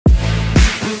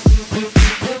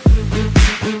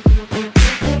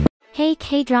Hey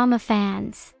K-drama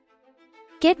fans!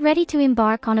 Get ready to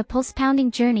embark on a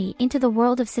pulse-pounding journey into the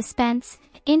world of suspense,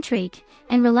 intrigue,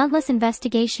 and relentless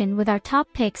investigation with our top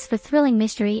picks for thrilling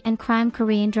mystery and crime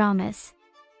Korean dramas.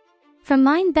 From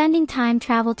mind-bending time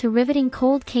travel to riveting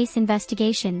cold case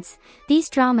investigations, these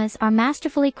dramas are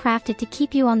masterfully crafted to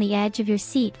keep you on the edge of your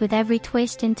seat with every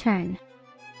twist and turn.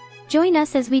 Join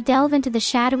us as we delve into the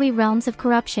shadowy realms of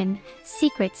corruption,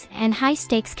 secrets, and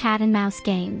high-stakes cat-and-mouse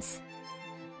games.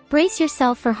 Brace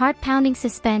yourself for heart-pounding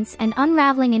suspense and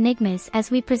unraveling enigmas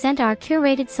as we present our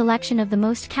curated selection of the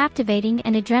most captivating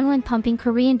and adrenaline-pumping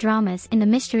Korean dramas in the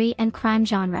mystery and crime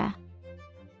genre.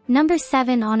 Number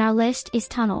 7 on our list is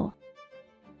Tunnel.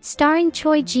 Starring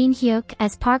Choi Jin-hyuk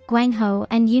as Park Gwang-ho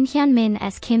and Yoon Hyun-min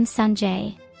as Kim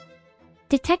Sun-jae.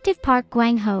 Detective Park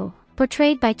Gwang-ho,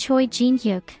 portrayed by Choi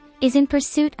Jin-hyuk, is in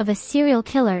pursuit of a serial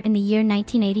killer in the year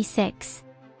 1986.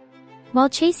 While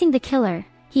chasing the killer,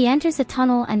 he enters a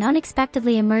tunnel and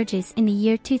unexpectedly emerges in the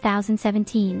year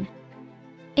 2017.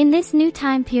 In this new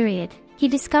time period, he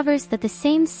discovers that the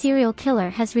same serial killer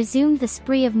has resumed the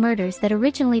spree of murders that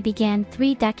originally began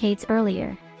 3 decades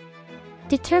earlier.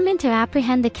 Determined to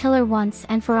apprehend the killer once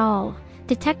and for all,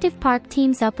 Detective Park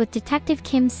teams up with Detective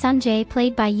Kim Sun-jae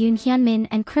played by Yoon Hyun-min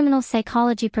and criminal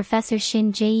psychology professor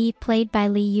Shin Jae played by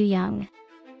Lee Yoo-young.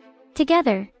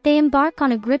 Together, they embark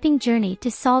on a gripping journey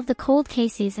to solve the cold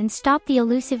cases and stop the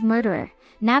elusive murderer,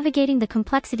 navigating the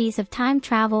complexities of time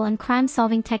travel and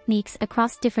crime-solving techniques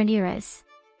across different eras.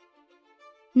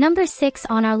 Number 6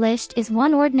 on our list is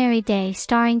One Ordinary Day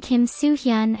starring Kim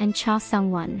Soo-hyun and Cha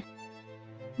Sung-won.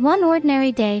 One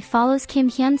Ordinary Day follows Kim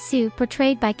Hyun-soo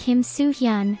portrayed by Kim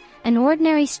Soo-hyun, an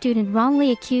ordinary student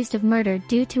wrongly accused of murder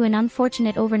due to an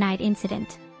unfortunate overnight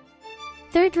incident.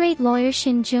 Third-rate lawyer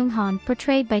Shin Jung-han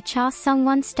portrayed by Cha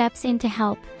Sung-won steps in to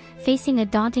help, facing a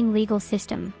daunting legal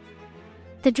system.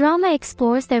 The drama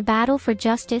explores their battle for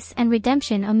justice and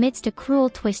redemption amidst a cruel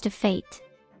twist of fate.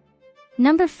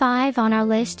 Number 5 on our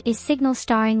list is Signal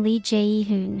starring Lee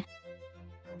Jae-hoon.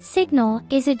 Signal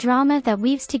is a drama that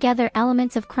weaves together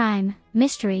elements of crime,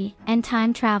 mystery, and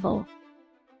time travel.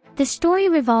 The story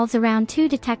revolves around 2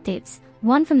 detectives,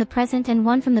 one from the present and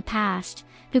one from the past,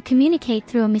 who communicate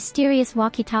through a mysterious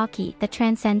walkie-talkie that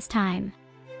transcends time.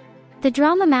 The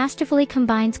drama masterfully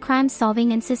combines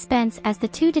crime-solving and suspense as the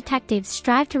 2 detectives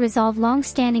strive to resolve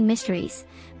long-standing mysteries,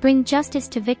 bring justice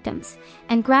to victims,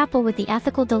 and grapple with the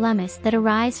ethical dilemmas that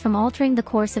arise from altering the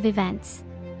course of events.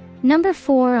 Number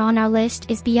 4 on our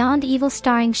list is Beyond Evil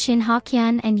starring Shin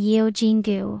Ha-kyun and Yeo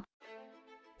Jin-gu.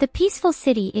 The peaceful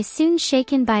city is soon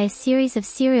shaken by a series of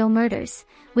serial murders,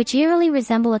 which eerily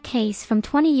resemble a case from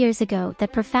 20 years ago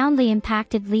that profoundly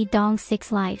impacted Lee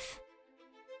Dong-sik's life.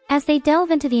 As they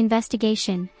delve into the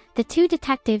investigation, the 2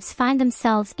 detectives find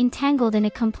themselves entangled in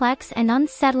a complex and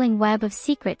unsettling web of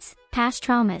secrets, past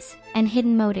traumas, and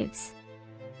hidden motives.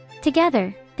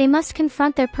 Together, they must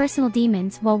confront their personal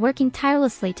demons while working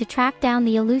tirelessly to track down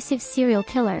the elusive serial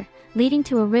killer, leading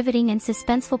to a riveting and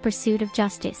suspenseful pursuit of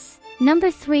justice. Number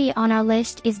 3 on our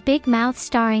list is Big Mouth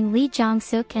starring Lee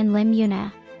Jong-suk and Lim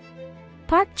Yoona.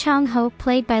 Park Chang-ho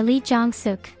played by Lee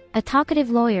Jong-suk, a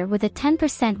talkative lawyer with a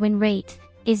 10% win rate,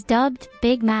 is dubbed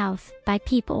Big Mouth by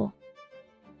people.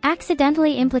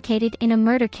 Accidentally implicated in a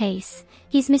murder case,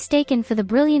 he's mistaken for the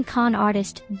brilliant con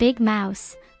artist Big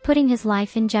Mouse, putting his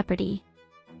life in jeopardy.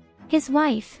 His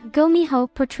wife, Go Mi-ho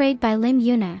portrayed by Lim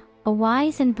Yoona, a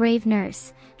wise and brave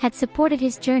nurse, had supported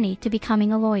his journey to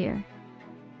becoming a lawyer.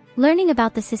 Learning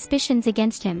about the suspicions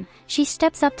against him, she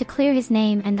steps up to clear his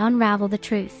name and unravel the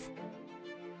truth.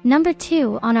 Number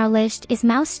 2 on our list is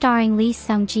Mouse starring Lee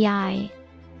Sung-jae.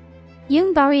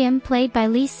 Young Barium played by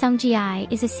Lee Sung-jae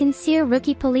is a sincere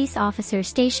rookie police officer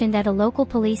stationed at a local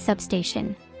police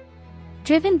substation.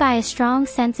 Driven by a strong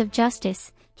sense of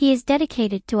justice, he is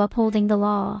dedicated to upholding the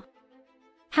law.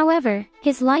 However,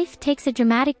 his life takes a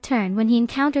dramatic turn when he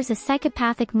encounters a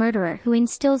psychopathic murderer who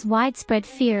instills widespread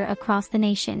fear across the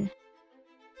nation.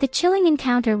 The chilling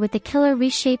encounter with the killer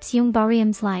reshapes Young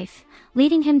Barium's life,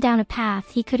 leading him down a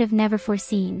path he could have never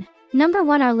foreseen. Number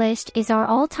 1 on our list is our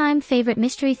all-time favorite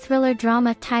mystery thriller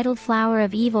drama titled Flower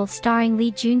of Evil starring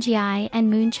Lee Jun-jae and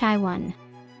Moon Chae-won.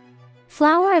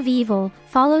 Flower of Evil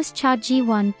follows Cha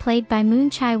Ji-won played by Moon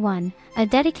Chae-won, a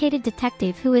dedicated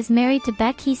detective who is married to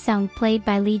Baek Hee-sung played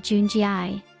by Lee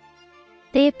Jun-jae.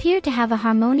 They appear to have a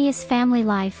harmonious family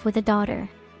life with a daughter.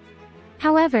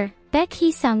 However, Baek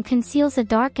Hee-sung conceals a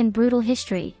dark and brutal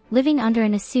history, living under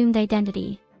an assumed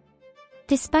identity.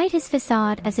 Despite his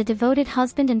facade as a devoted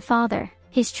husband and father,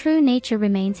 his true nature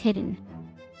remains hidden.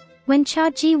 When Cha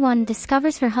Ji-won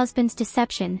discovers her husband's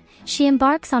deception, she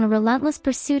embarks on a relentless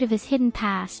pursuit of his hidden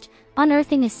past,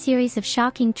 unearthing a series of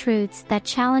shocking truths that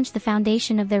challenge the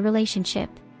foundation of their relationship.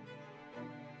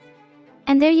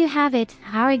 And there you have it,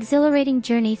 our exhilarating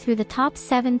journey through the top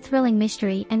 7 thrilling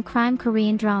mystery and crime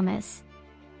Korean dramas.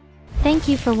 Thank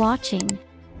you for watching.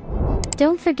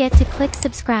 Don't forget to click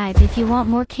subscribe if you want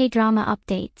more K-drama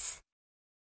updates.